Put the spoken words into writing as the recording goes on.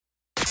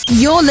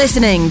You're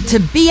listening to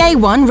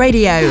BA1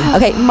 Radio.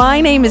 Okay,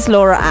 my name is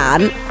Laura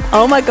Ann.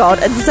 Oh my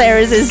god, and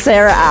Sarah's is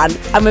Sarah Ann,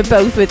 and we're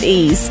both with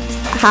E's.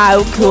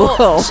 How cool.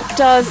 What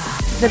does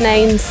the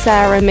name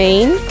Sarah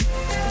mean?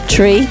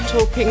 Tree.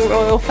 Talking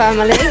royal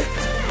family.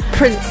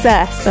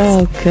 Princess.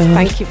 Oh god.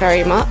 Thank you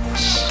very much.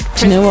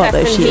 Do you know what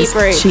though?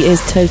 Princess She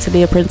is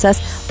totally a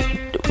princess.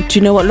 Do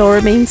you know what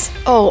Laura means?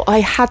 Oh,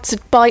 I had to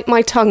bite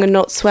my tongue and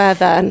not swear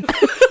then.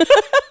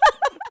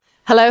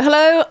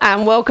 Hello,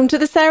 and welcome to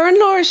the Sarah and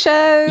Laura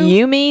Show.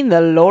 You mean the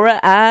Laura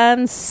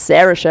and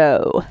Sarah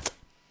Show?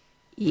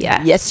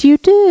 Yes. Yes, you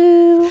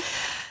do.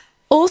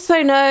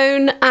 Also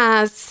known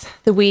as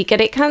the We Get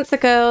It Cancer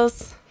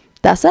Girls.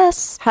 That's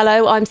us.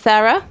 Hello, I'm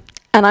Sarah.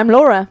 And I'm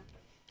Laura.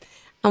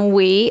 And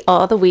we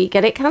are the We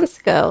Get It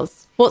Cancer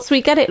Girls. What's We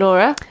Get It,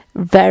 Laura?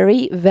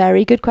 Very,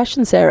 very good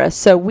question, Sarah.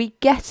 So We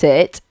Get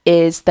It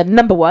is the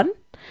number one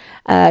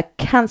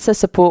cancer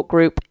support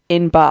group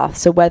in Bath.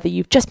 So whether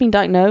you've just been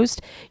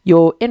diagnosed,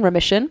 you're in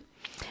remission,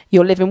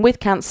 you're living with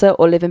cancer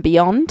or living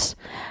beyond,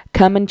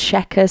 come and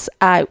check us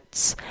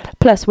out.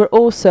 Plus, we're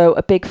also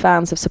a big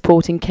fans of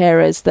supporting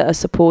carers that are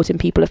supporting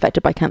people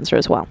affected by cancer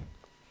as well.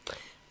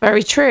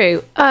 Very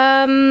true.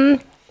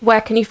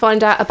 Where can you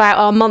find out about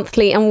our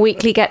monthly and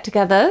weekly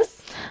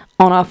get-togethers?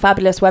 On our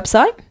fabulous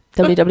website,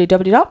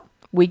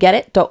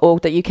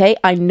 www.wegetit.org.uk.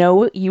 I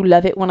know you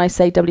love it when I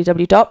say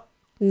www.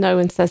 No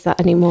one says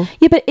that anymore.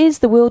 Yeah, but it is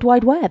the World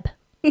Wide Web.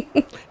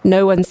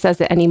 No one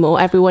says it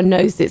anymore. Everyone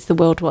knows it's the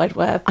World Wide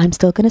Web. I'm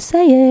still going to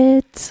say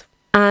it.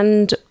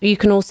 And you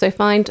can also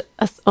find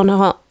us on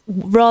our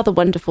rather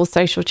wonderful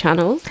social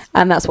channels.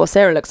 And that's what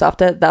Sarah looks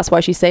after. That's why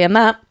she's saying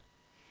that.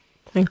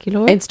 Thank you,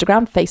 Laura.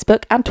 Instagram,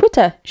 Facebook, and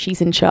Twitter.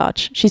 She's in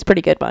charge. She's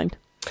pretty good, mind.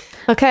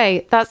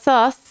 Okay, that's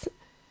us.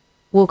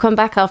 We'll come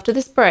back after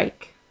this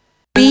break.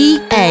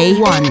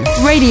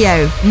 BA1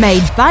 Radio,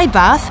 made by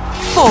Bath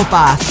for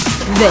Bath.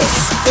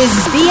 This is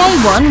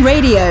BA1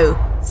 Radio.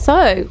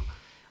 So,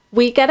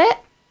 we get it?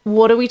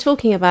 What are we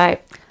talking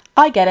about?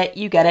 I get it,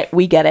 you get it,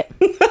 we get it.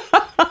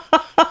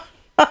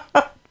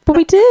 But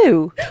we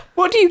do.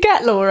 What do you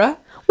get, Laura?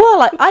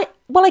 Well, I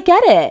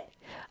get it.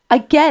 I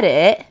get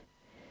it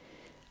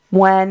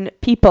when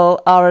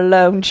people are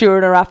alone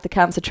during or after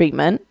cancer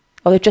treatment,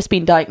 or they've just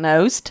been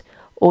diagnosed,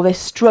 or they're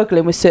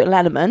struggling with certain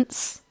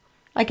elements.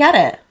 I get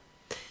it.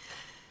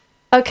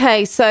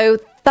 Okay, so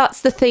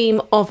that's the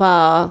theme of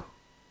our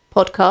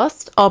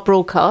podcast, our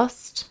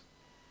broadcast,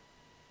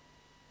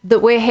 that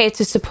we're here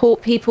to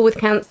support people with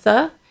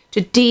cancer,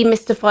 to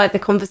demystify the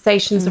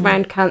conversations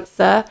around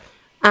cancer,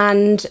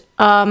 and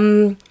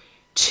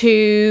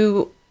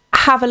to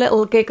have a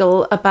little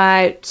giggle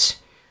about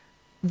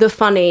the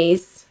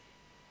funnies,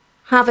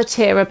 have a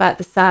tear about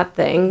the sad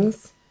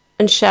things,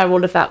 and share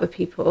all of that with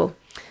people.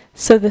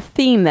 So the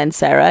theme then,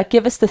 Sarah,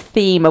 give us the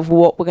theme of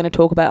what we're going to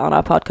talk about on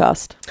our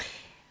podcast.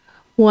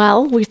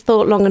 Well, we've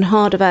thought long and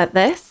hard about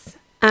this,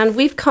 and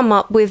we've come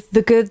up with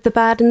the good, the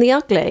bad, and the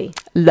ugly.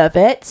 Love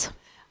it.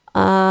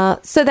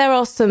 So there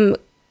are some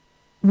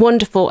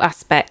wonderful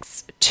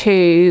aspects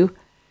to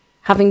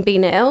having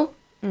been ill.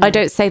 I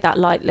don't say that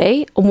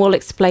lightly, and we'll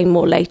explain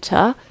more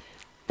later.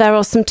 There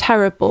are some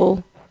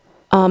terrible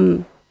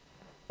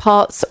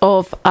parts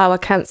of our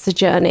cancer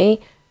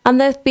journey,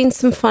 and there have been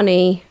some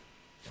funny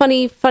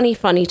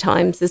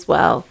times as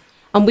well.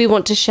 And we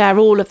want to share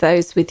all of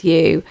those with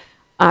you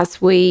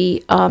as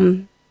we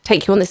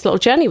take you on this little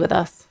journey with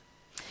us.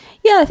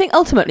 Yeah, I think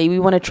ultimately we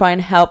want to try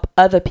and help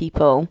other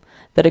people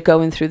that are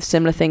going through the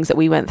similar things that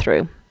we went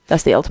through.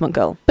 That's the ultimate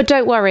goal. But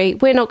don't worry,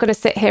 we're not going to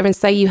sit here and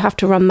say you have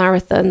to run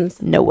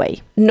marathons. No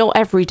way. Not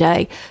every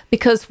day,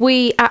 because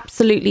we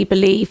absolutely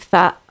believe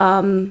that...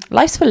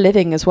 life's for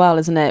living as well,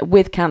 isn't it?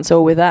 With cancer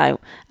or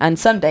without. And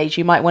some days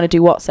you might want to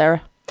do what,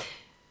 Sarah?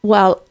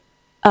 Well,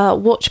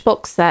 watch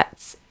box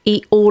sets,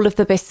 eat all of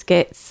the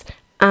biscuits,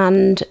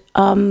 and...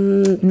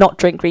 not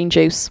drink green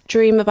juice.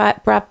 Dream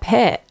about Brad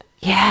Pitt.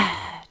 Yeah,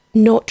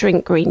 not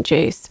drink green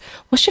juice.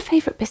 What's your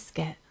favourite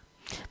biscuit?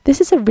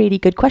 This is a really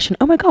good question.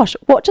 Oh my gosh,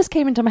 what just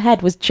came into my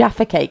head was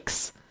Jaffa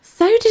cakes.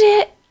 So did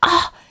it.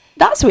 Oh,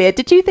 that's weird.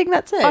 Did you think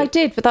that too? I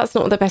did, but that's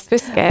not the best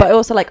biscuit. But I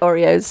also like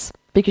Oreos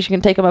because you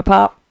can take them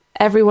apart.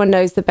 Everyone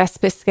knows the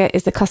best biscuit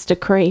is a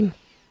custard cream.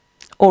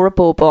 Or a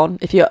bourbon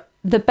if you're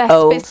The best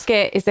old.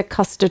 biscuit is a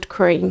custard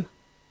cream.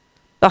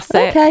 That's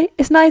it. Okay,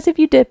 it's nice if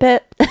you dip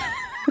it.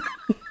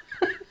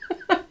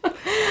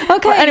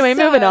 Okay, Well, anyway,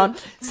 moving on.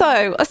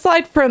 So,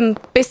 aside from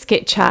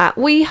biscuit chat,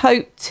 we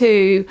hope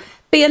to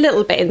be a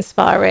little bit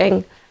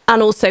inspiring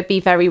and also be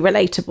very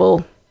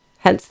relatable,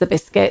 hence the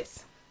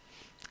biscuits.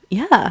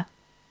 Yeah.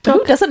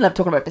 Who doesn't love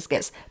talking about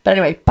biscuits? But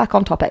anyway, back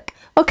on topic.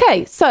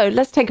 Okay, so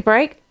let's take a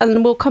break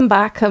and we'll come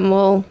back and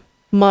we'll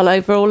mull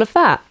over all of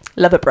that.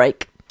 Love a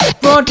break.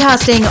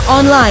 Broadcasting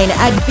online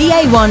at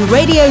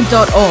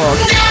ba1radio.org.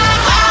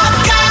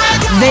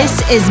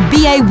 This is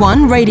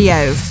BA1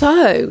 Radio.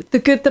 So, the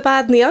good, the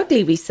bad and the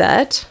ugly, we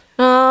said.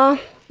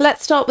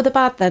 Let's start with the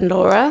bad then,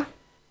 Laura.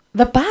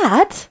 The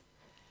bad?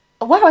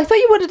 Wow, I thought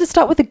you wanted to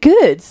start with the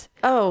good.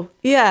 Oh,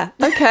 yeah.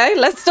 Okay,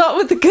 let's start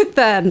with the good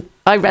then.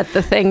 I read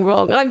the thing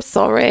wrong. I'm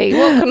sorry.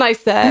 What can I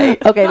say?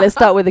 Okay, let's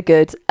start with the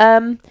good.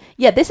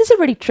 Yeah, this is a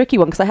really tricky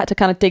one because I had to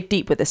kind of dig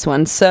deep with this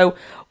one. So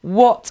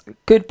what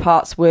good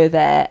parts were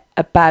there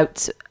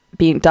about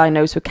being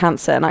diagnosed with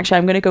cancer? And actually,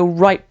 I'm going to go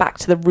right back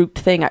to the root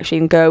thing, actually,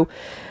 and go,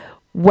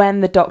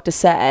 when the doctor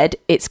said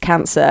it's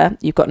cancer,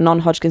 you've got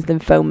non-Hodgkin's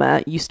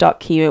lymphoma, you start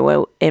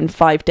chemo in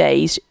 5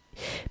 days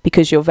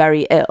because you're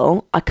very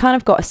ill, I kind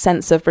of got a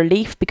sense of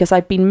relief because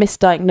I'd been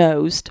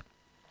misdiagnosed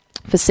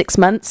for 6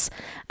 months,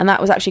 and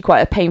that was actually quite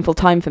a painful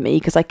time for me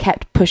because I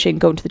kept pushing,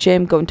 going to the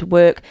gym, going to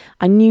work.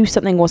 I knew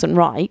something wasn't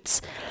right.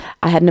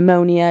 I had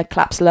pneumonia,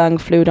 collapsed lung,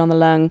 fluid on the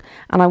lung,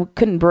 and I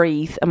couldn't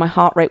breathe, and my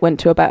heart rate went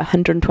to about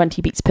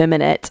 120 beats per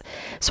minute.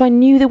 So I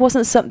knew there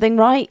wasn't something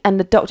right, and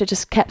the doctor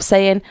just kept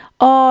saying,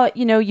 oh,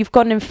 you know, you've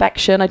got an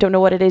infection, I don't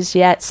know what it is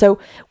yet. So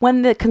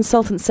when the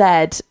consultant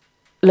said,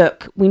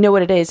 look, we know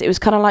what it is, it was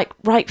kind of like,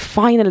 right,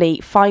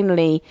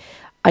 finally,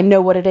 I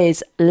know what it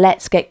is.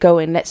 Let's get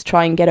going. Let's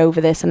try and get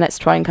over this, and let's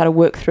try and kind of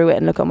work through it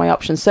and look at my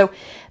options. So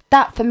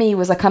that for me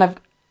was a kind of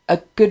a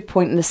good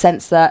point in the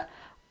sense that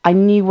I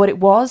knew what it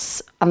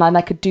was and then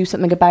I could do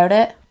something about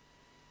it.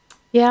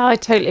 Yeah, I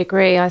totally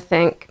agree. I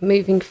think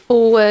moving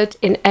forward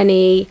in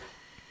any...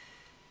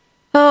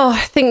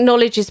 I think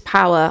knowledge is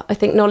power. I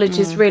think knowledge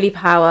is really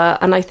power.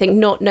 And I think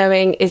not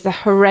knowing is a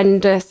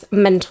horrendous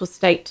mental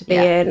state to be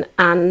in.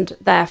 And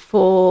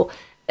therefore,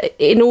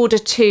 in order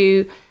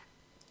to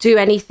do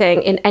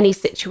anything in any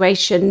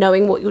situation,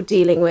 knowing what you're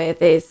dealing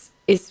with is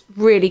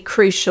really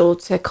crucial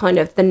to kind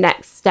of the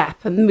next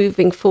step and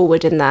moving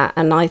forward in that.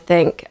 And I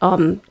think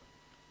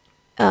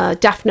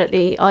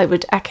definitely I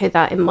would echo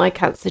that in my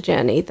cancer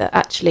journey, that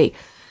actually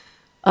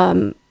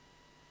I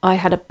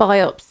had a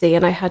biopsy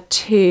and I had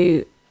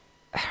 2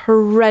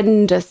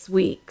 horrendous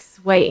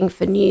weeks waiting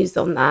for news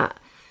on that.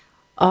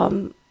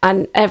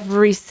 And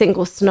every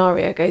single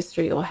scenario goes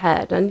through your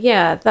head. And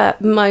yeah,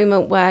 that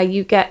moment where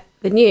you get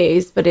the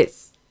news, but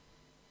it's,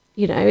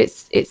 you know,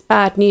 it's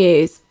bad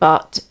news,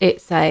 but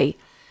it's a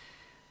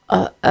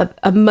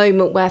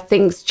moment where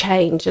things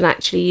change and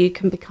actually you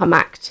can become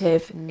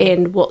active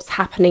in what's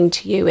happening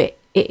to you. It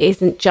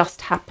isn't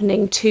just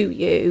happening to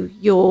you.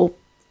 You're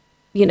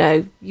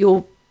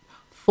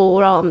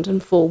forearmed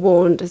and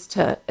forewarned as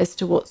to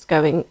what's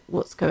going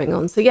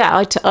on. So yeah,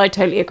 I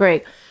totally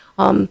agree.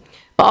 But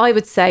I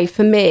would say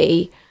for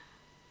me,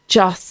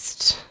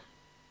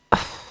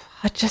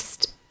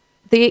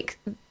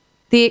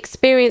 the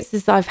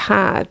experiences I've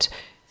had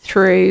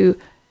through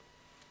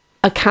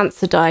a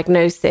cancer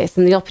diagnosis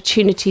and the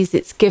opportunities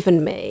it's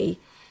given me,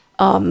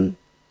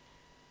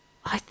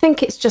 I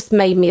think it's just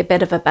made me a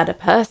bit of a better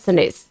person.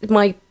 It's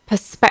my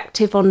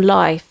perspective on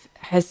life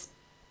has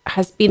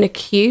been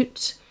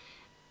acute.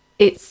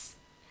 It's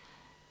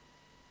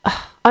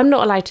I'm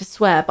not allowed to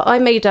swear, but I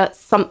made a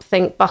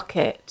something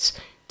bucket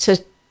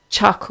to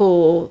chuck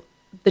all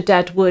the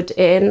dead wood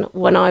in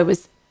when I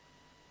was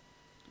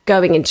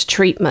going into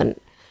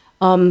treatment.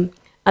 And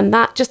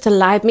that just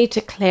allowed me to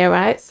clear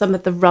out some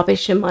of the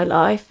rubbish in my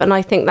life. And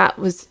I think that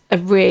was a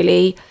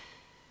really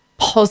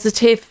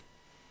positive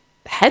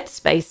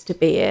headspace to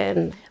be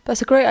in.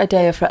 That's a great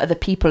idea for other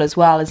people as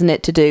well, isn't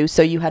it, to do?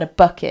 So you had a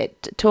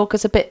bucket. Talk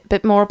us a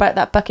bit more about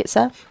that bucket,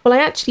 Seth. Well, I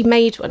actually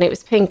made one. It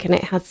was pink and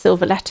it had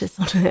silver letters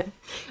on it.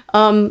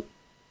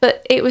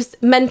 But it was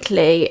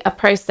mentally a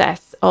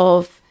process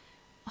of,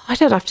 I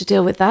don't have to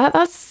deal with that.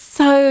 That's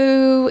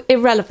so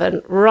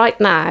irrelevant right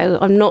now.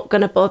 I'm not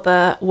going to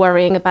bother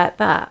worrying about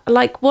that.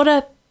 Like, what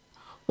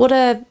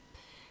a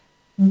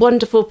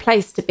wonderful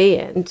place to be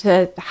in,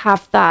 to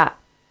have that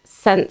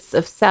sense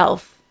of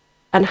self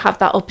and have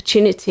that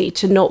opportunity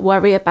to not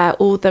worry about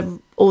all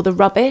the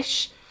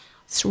rubbish.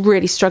 It's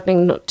really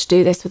struggling not to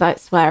do this without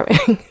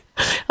swearing.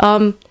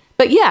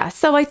 But yeah,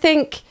 so I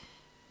think,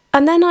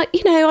 and then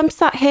I'm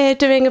sat here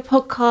doing a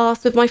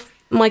podcast with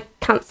my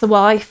cancer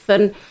wife,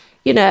 and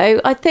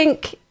I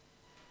think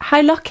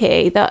how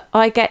lucky that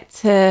I get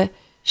to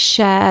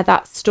share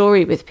that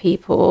story with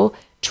people,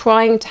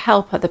 trying to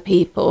help other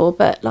people.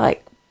 But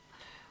like,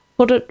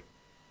 what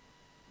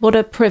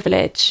a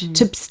privilege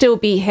to still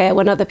be here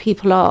when other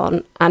people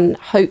aren't, and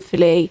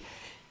hopefully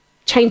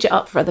change it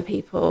up for other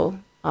people.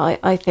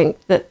 I think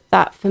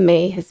that for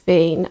me has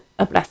been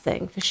a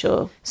blessing for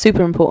sure.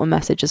 Super important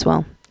message as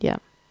well. Yeah.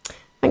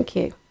 Thank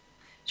you.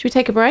 Should we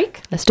take a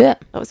break? Let's do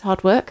it. That was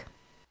hard work.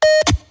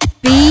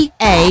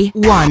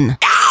 BA1,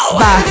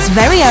 Bath's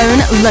very own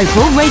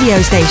local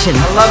radio station.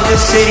 I love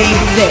this city.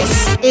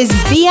 This is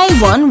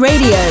BA1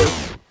 Radio.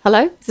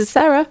 Hello, this is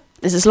Sarah.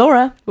 This is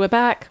Laura. We're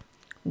back.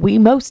 We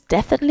most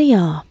definitely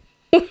are.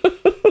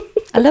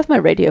 I love my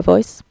radio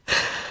voice.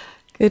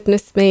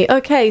 Goodness me.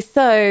 Okay,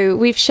 so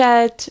we've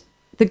shared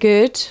the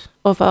good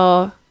of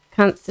our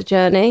cancer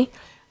journey.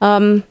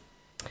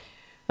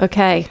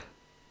 Okay,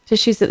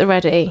 tissues at the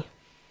ready.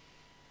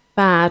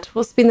 Bad.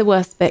 What's been the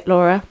worst bit,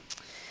 Laura?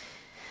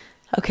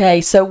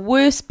 Okay, so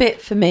worst bit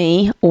for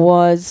me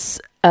was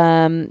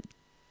sitting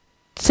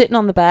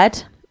on the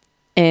bed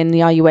in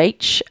the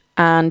RUH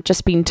and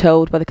just being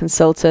told by the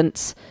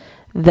consultants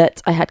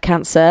that I had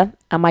cancer,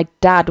 and my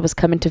dad was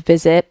coming to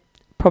visit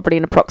probably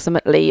in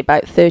approximately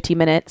about 30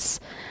 minutes.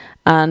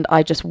 And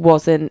I just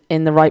wasn't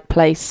in the right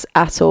place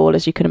at all,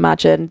 as you can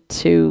imagine,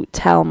 to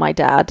tell my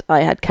dad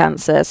I had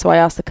cancer. So I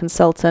asked the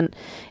consultant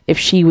if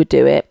she would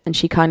do it. And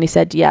she kindly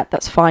said, yeah,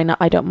 that's fine.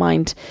 I don't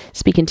mind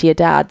speaking to your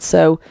dad.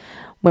 So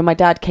when my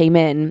dad came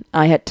in,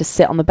 I had to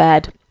sit on the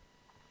bed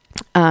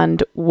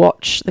and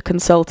watch the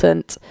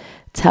consultant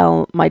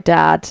tell my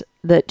dad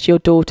that your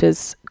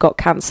daughter's got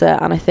cancer.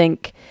 And I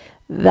think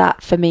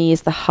that for me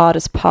is the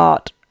hardest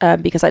part,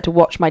 because I had to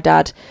watch my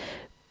dad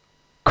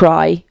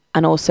cry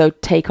and also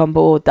take on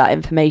board that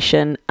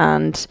information.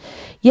 And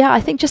yeah,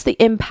 I think just the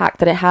impact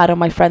that it had on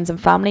my friends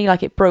and family,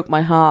 like it broke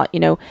my heart, you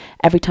know,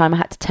 every time I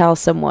had to tell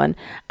someone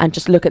and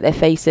just look at their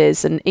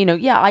faces. And, you know,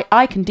 yeah,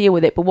 I can deal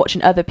with it, but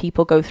watching other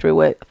people go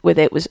through it with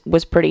it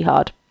was pretty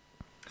hard.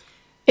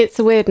 It's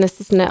a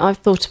weirdness, isn't it? I've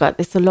thought about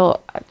this a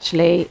lot,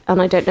 actually,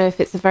 and I don't know if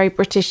it's a very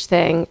British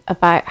thing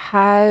about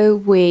how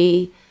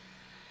we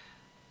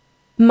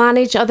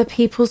manage other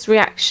people's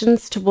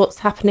reactions to what's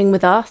happening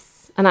with us.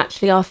 And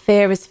actually our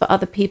fear is for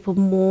other people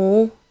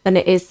more than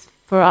it is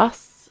for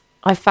us.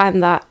 I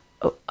found that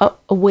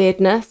a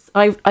weirdness.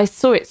 I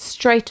saw it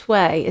straight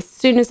away as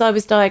soon as I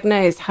was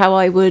diagnosed, how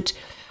I would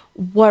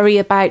worry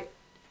about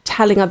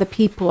telling other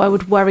people. I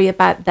would worry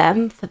about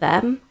them for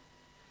them.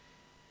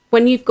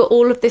 When you've got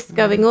all of this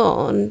going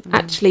on,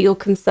 actually your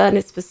concern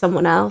is for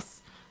someone else.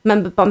 I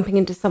remember bumping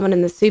into someone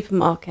in the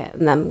supermarket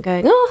and them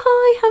going, oh,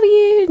 hi, how are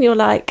you? And you're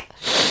like,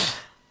 oh,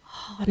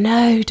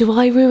 no, do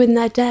I ruin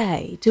their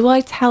day? Do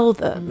I tell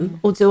them?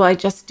 Or do I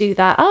just do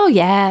that? Oh,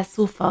 yes,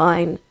 all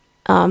fine.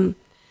 So,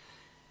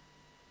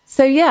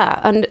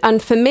 yeah,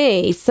 and for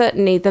me,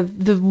 certainly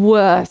the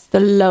worst, the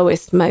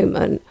lowest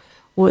moment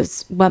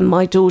was when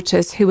my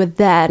daughters, who were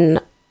then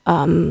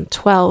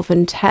 12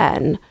 and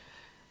 10,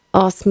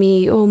 asked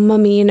me, oh,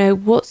 Mummy, you know,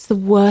 what's the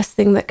worst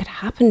thing that could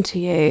happen to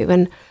you?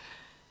 And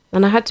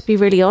I had to be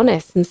really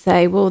honest and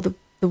say, well, the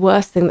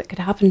worst thing that could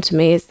happen to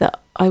me is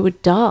that I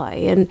would die.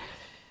 And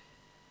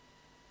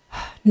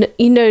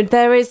you know,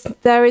 there is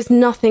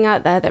nothing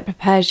out there that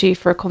prepares you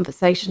for a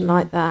conversation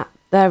like that.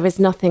 There is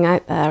nothing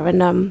out there.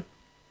 And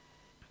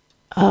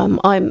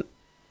I've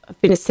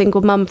been a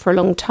single mum for a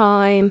long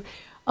time.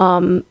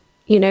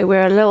 You know,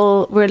 we're a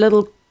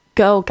little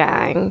girl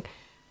gang.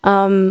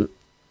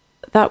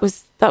 That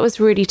was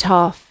really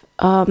tough.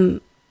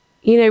 You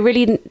know,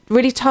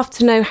 really tough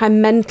to know how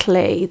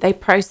mentally they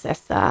process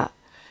that,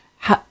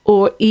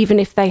 or even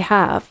if they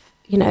have.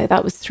 You know,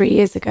 that was 3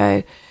 years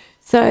ago.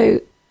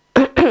 So.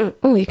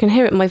 Oh, you can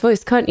hear it in my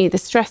voice, can't you? The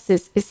stress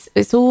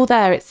is all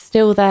there. It's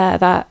still there,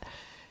 that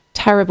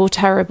terrible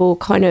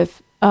kind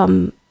of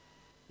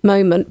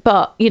moment.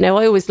 But, you know,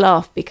 I always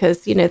laugh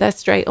because, you know, they're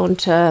straight on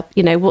to,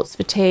 you know, what's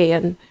for tea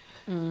and,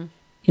 you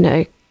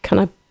know, can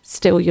I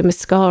steal your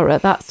mascara,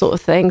 that sort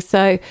of thing.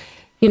 So,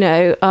 you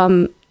know,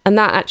 and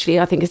that actually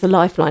I think is a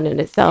lifeline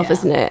in itself,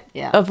 isn't it?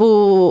 Yeah. Of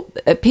all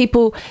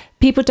people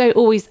don't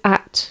always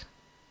act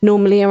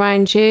normally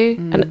around you.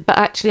 But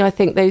actually I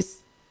think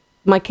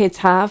my kids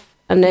have,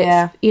 and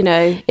it's, you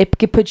know,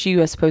 it puts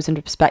you, I suppose,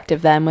 into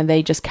perspective then when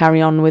they just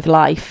carry on with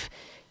life.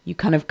 You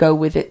kind of go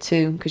with it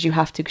too, because you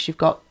have to, because you've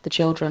got the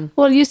children.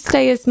 Well, you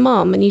stay as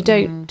mum and you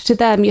don't, to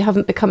them, you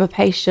haven't become a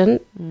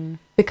patient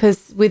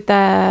because with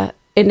their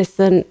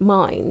innocent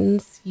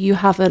minds, you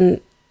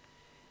haven't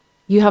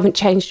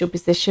changed your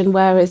position,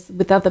 whereas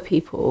with other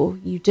people,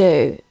 you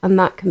do. And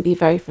that can be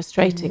very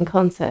frustrating,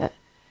 can't it?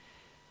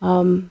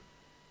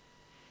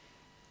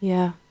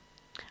 Yeah.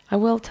 I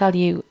will tell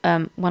you,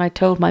 when I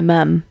told my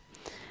mum,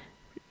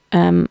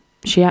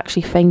 she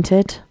actually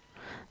fainted.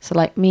 So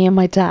like me and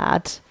my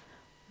dad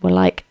were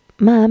like,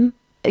 Mum,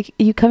 are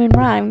you coming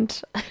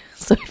round?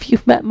 So if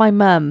you've met my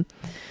mum,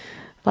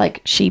 like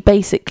she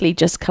basically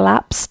just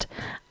collapsed.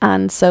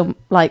 And so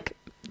like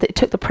it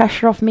took the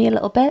pressure off me a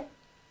little bit.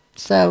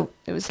 So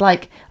it was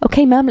like,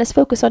 okay, Mum, let's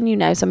focus on you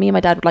now. So me and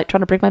my dad were like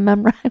trying to bring my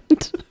mum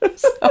round.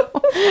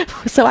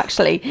 So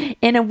actually,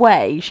 in a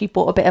way, she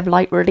brought a bit of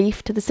light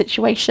relief to the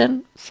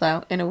situation.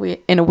 So in a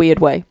weird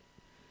way.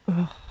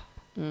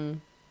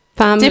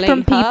 Family,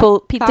 different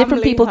people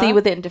deal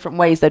with it in different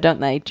ways, though,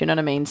 don't they? Do you know what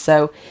I mean?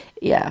 So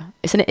yeah,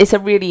 it's a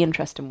really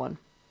interesting one.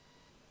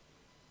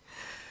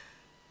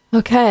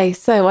 Okay,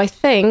 so I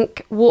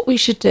think what we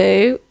should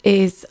do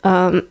is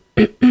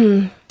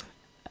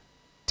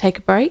take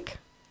a break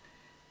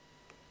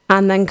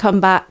and then come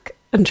back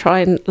and try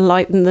and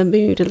lighten the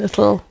mood a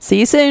little. See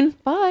you soon.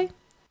 Bye.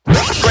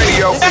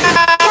 Radio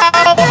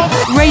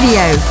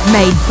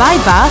made by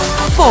Bath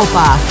for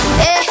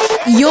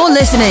Bath. You're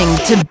listening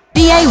to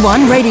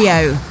BA1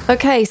 Radio.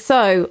 Okay,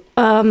 so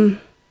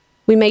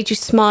we made you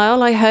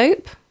smile, I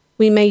hope.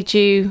 We made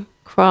you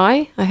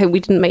cry. I hope we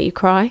didn't make you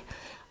cry.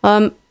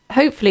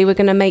 Hopefully we're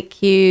going to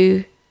make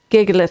you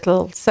gig a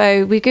little.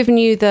 So we've given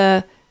you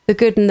the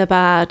good and the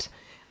bad.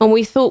 And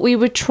we thought we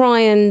would try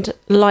and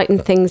lighten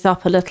things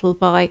up a little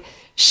by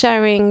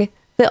sharing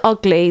the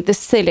ugly, the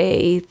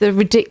silly, the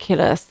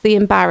ridiculous, the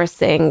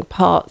embarrassing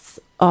parts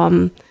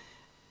of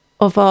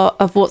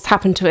what's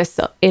happened to us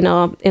in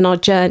our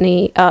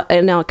journey,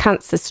 in our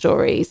cancer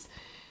stories.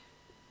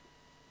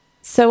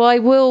 So I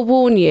will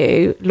warn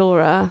you,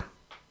 Laura,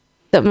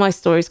 that my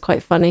story is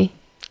quite funny.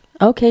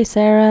 Okay,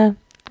 Sarah,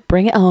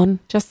 bring it on.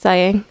 Just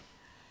saying.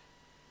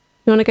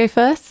 You want to go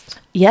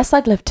first? Yes,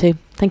 I'd love to.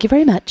 Thank you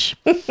very much.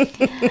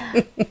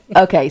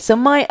 Okay, so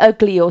my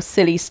ugly or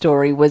silly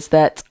story was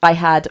that I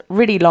had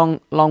really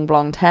long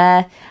blonde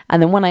hair,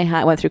 and then when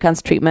I went through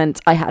cancer treatment,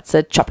 I had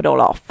to chop it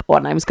all off,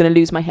 and I was going to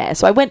lose my hair.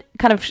 So I went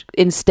kind of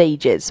in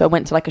stages. So I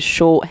went to like a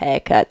short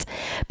haircut,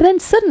 but then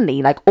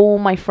suddenly, like all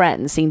my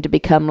friends seemed to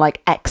become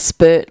like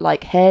expert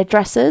like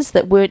hairdressers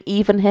that weren't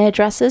even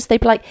hairdressers.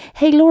 They'd be like,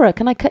 "Hey Laura,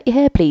 can I cut your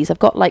hair, please? I've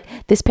got like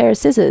this pair of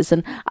scissors,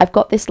 and I've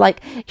got this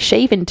like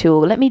shaving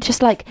tool. Let me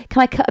just like,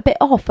 can I cut a bit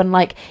off and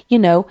like, you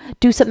know,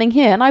 do something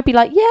here?" And I'd be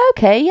like, "Yeah,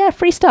 okay, yeah,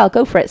 freestyle,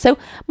 go for it." So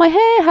my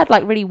hair had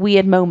like really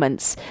weird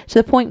moments, to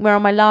the point where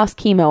on my last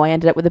chemo I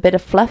ended up with a bit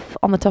of fluff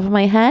on the top of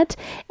my head.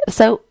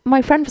 So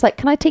my friend was like,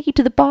 "Can I take you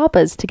to the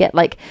barber's to get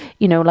like,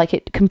 you know, like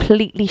it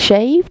completely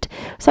shaved?"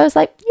 So I was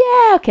like,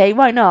 "Yeah, okay,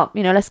 why not?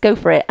 You know, let's go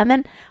for it." And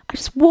then I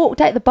just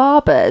walked out the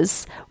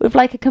barber's with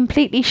like a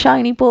completely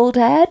shiny bald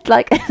head,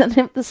 like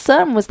and the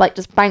sun was like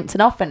just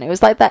bouncing off, and it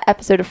was like that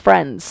episode of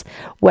Friends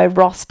where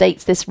Ross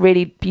dates this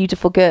really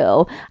beautiful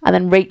girl and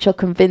then Rachel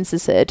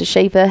convinces her to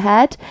shave her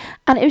head.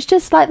 And it was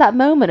just like that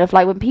moment of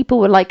like when people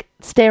were like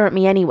stare at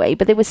me anyway,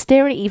 but they were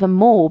staring even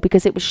more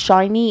because it was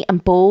shiny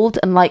and bald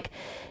and like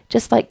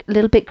just like a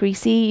little bit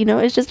greasy, you know.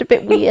 It was just a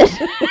bit weird.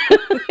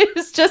 It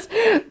was just,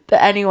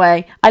 but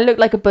anyway, I look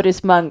like a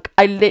Buddhist monk.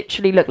 I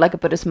literally look like a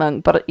Buddhist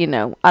monk, but you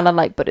know, and I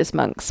like Buddhist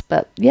monks.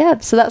 But yeah,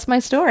 so that's my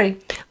story.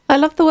 I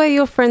love the way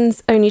your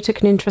friends only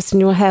took an interest in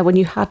your hair when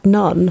you had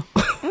none.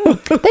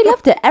 They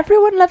loved it.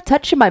 Everyone loved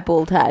touching my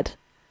bald head.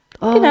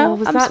 Oh, you know,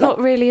 was that not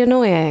really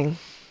annoying?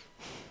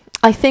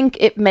 I think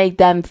it made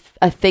them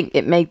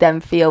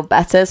feel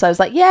better. So I was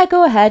like, yeah,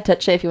 go ahead,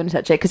 touch it if you want to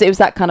touch it, because it was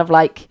that kind of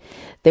like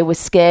they were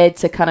scared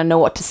to kind of know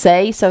what to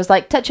say. So I was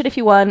like, touch it if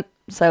you want.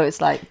 So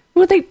it's like,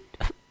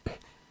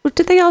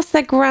 did they ask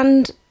their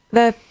granddads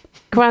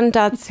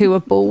who were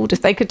bald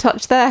if they could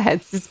touch their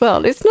heads as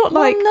well? It's not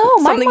like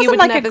something you would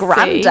like never a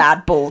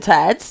granddad bald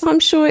head. I'm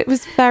sure it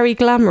was very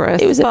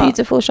glamorous. It was a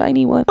beautiful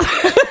shiny one.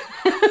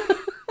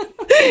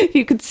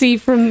 You could see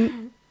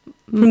from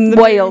the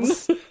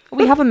Wales.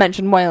 We haven't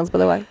mentioned Wales, by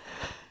the way.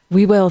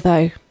 We will,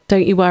 though.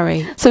 Don't you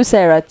worry. So,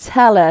 Sarah,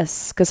 tell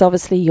us, because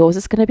obviously yours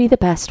is going to be the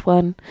best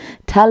one.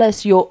 Tell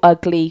us your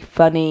ugly,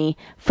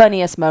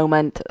 funniest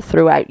moment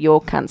throughout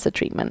your cancer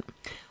treatment.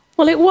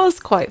 Well, it was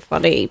quite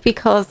funny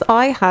because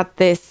I had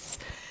this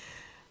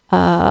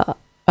a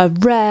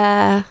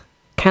rare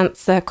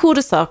cancer called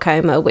a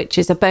sarcoma, which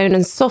is a bone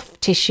and soft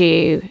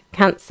tissue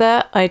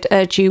cancer. I'd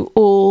urge you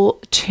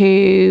all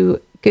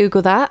to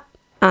Google that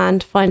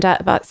and find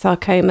out about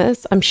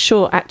sarcomas. I'm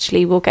sure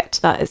actually we'll get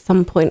to that at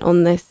some point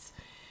on this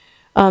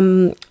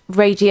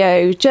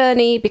radio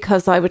journey,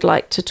 because I would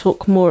like to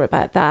talk more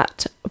about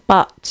that.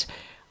 But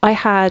I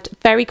had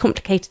very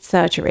complicated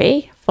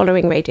surgery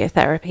following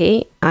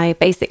radiotherapy. I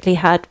basically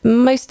had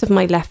most of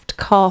my left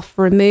calf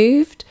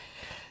removed,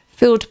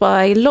 filled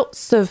by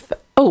lots of,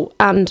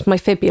 and my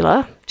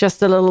fibula,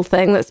 just a little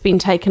thing that's been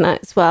taken out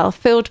as well,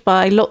 filled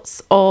by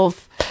lots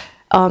of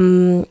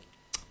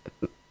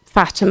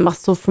fat and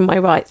muscle from my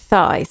right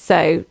thigh.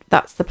 So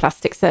that's the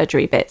plastic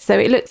surgery bit. So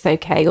it looks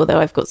okay,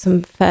 although I've got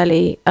some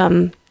fairly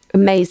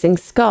amazing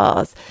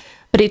scars.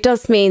 But it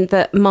does mean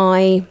that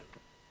my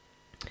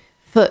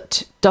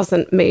foot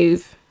doesn't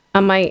move,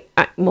 and my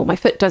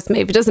foot does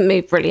move. It doesn't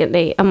move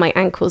brilliantly, and my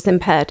ankle's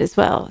impaired as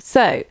well.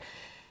 So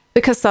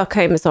because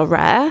sarcomas are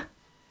rare,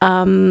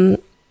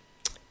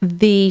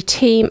 the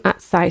team at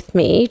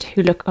Southmead,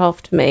 who look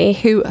after me,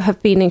 who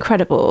have been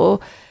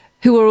incredible,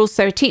 who are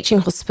also a teaching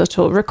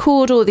hospital,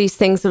 record all these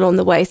things along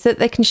the way so that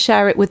they can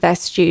share it with their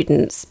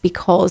students,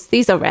 because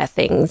these are rare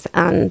things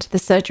and the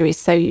surgery is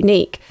so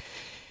unique.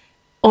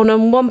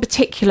 On one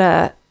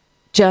particular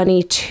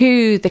journey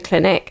to the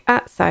clinic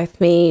at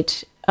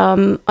Southmead,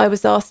 I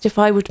was asked if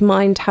I would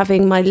mind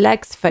having my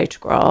legs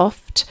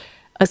photographed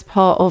as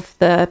part of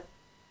the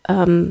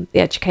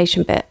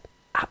education bit.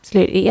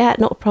 Absolutely, yeah,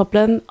 not a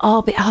problem.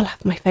 I'll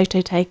have my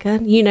photo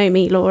taken. You know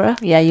me, Laura.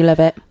 Yeah, you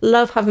love it.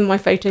 Love having my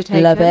photo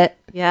taken. Love it.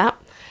 Yeah.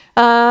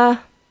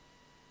 But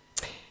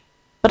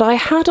I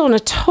had on a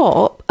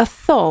top, a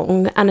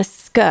thong and a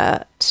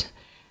skirt.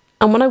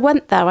 And when I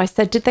went there, I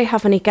said, did they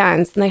have any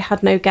gowns? And they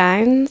had no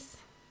gowns.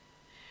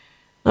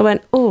 I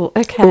went, oh,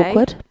 okay.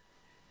 Awkward.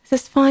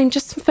 This is fine,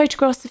 just some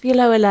photographs of your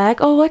lower leg.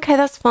 Oh, okay,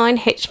 that's fine.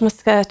 Hitched my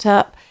skirt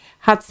up,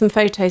 had some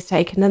photos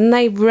taken. And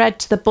they read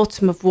to the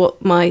bottom of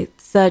what my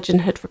surgeon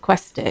had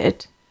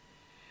requested.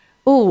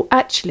 Oh,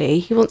 actually,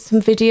 he wants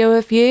some video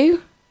of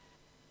you,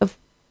 of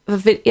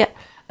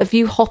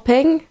you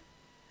hopping.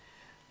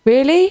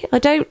 Really? I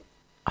don't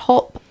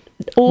hop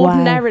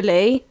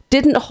ordinarily. Wow.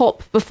 Didn't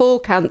hop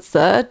before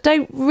cancer.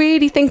 Don't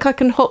really think I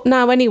can hop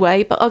now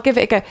anyway, but I'll give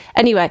it a go.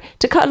 Anyway,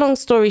 to cut a long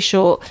story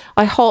short,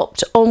 I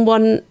hopped on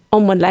one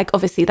leg.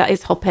 Obviously, that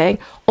is hopping.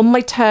 On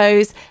my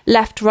toes,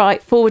 left,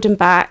 right, forward and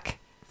back,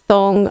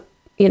 thong,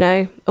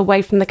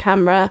 away from the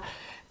camera.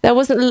 there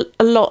wasn't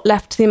a lot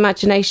left to the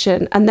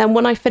imagination. And then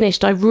when I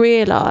finished, I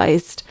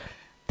realised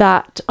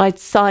that I'd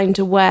signed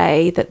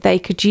away that they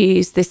could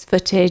use this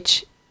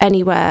footage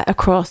anywhere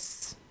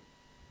across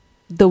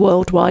the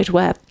World Wide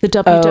Web, the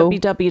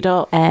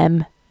www.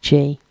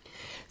 MG.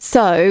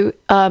 So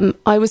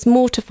I was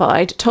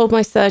mortified, told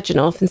my surgeon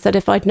off and said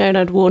if I'd known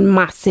I'd worn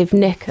massive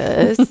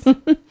knickers.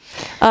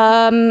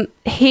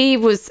 He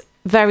was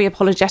very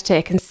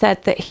apologetic and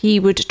said that he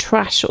would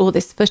trash all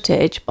this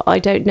footage, but I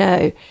don't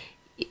know.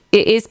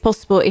 It is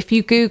possible if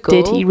you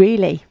Google... Did he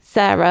really?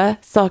 Sarah,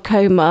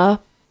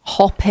 sarcoma,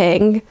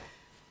 hopping...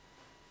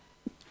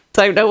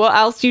 Don't know what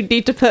else you'd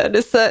need to put in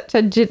a search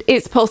engine.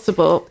 It's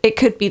possible. It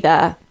could be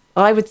there.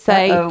 I would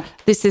say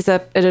This is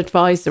an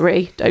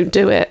advisory. Don't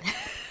do it.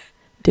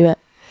 Do it.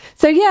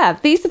 So, yeah,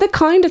 these are the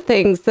kind of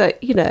things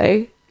that, you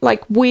know,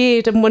 like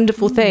weird and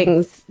wonderful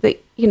things that,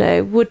 you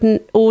know,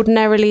 wouldn't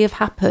ordinarily have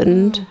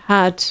happened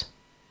had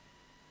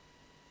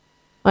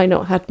I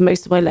not had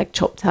most of my leg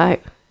chopped out.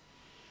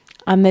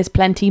 And there's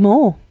plenty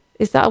more.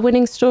 Is that a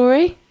winning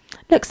story?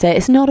 Look, Sarah,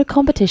 it's not a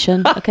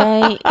competition,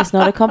 okay? It's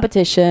not a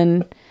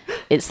competition.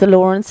 It's the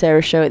Laura and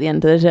Sarah show at the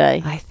end of the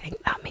day. I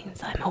think that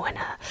means I'm a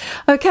winner.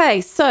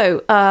 Okay,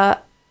 so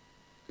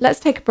let's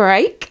take a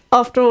break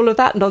after all of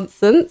that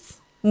nonsense.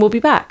 We'll be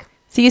back.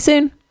 See you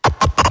soon.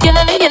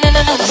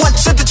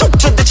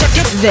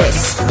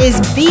 This is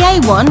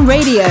BA1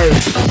 Radio.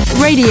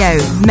 Radio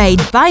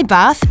made by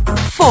Bath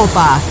for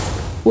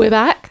Bath. We're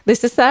back.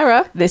 This is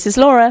Sarah. This is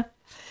Laura.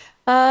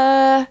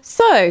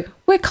 So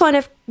we're kind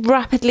of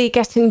rapidly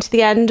getting to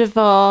the end of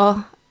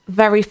our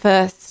very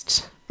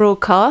first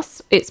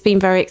broadcast. It's been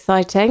very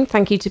exciting.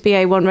 Thank you to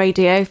BA1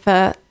 Radio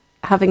for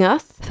having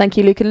us. Thank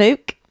you, Luke and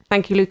Luke.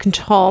 Thank you, Luke and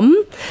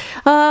Tom.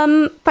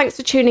 Thanks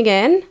for tuning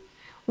in.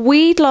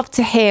 We'd love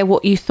to hear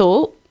what you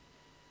thought.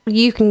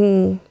 You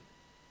can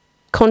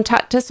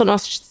contact us on our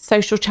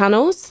social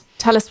channels.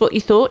 Tell us what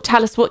you thought.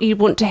 Tell us what you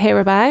want to hear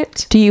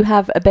about. Do you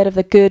have a bit of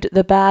the good,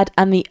 the bad,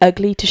 and the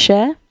ugly to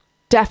share?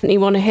 Definitely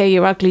want to hear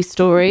your ugly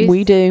stories.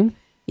 We do.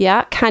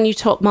 Yeah. Can you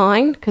top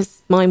mine?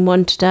 Because mine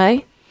won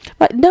today.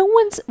 Right, no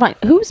one's... Right,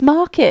 who's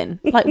marking?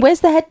 Like, where's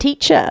the head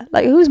teacher?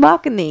 Like, who's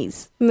marking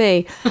these?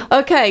 Me.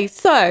 Okay,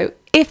 so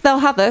if they'll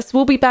have us,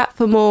 we'll be back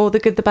for more The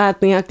Good, the Bad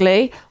and the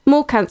Ugly,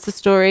 more cancer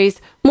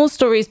stories, more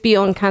stories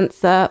beyond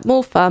cancer,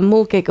 more fun,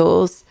 more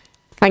giggles.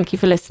 Thank you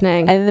for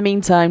listening. And in the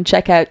meantime,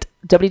 check out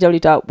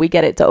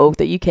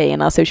www.wegetit.org.uk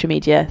and our social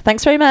media.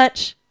 Thanks very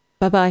much.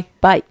 Bye-bye.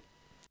 Bye.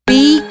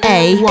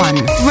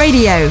 BA1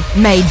 Radio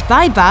made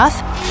by Bath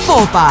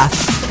for Bath.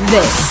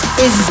 This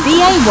is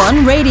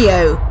BA1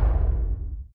 Radio.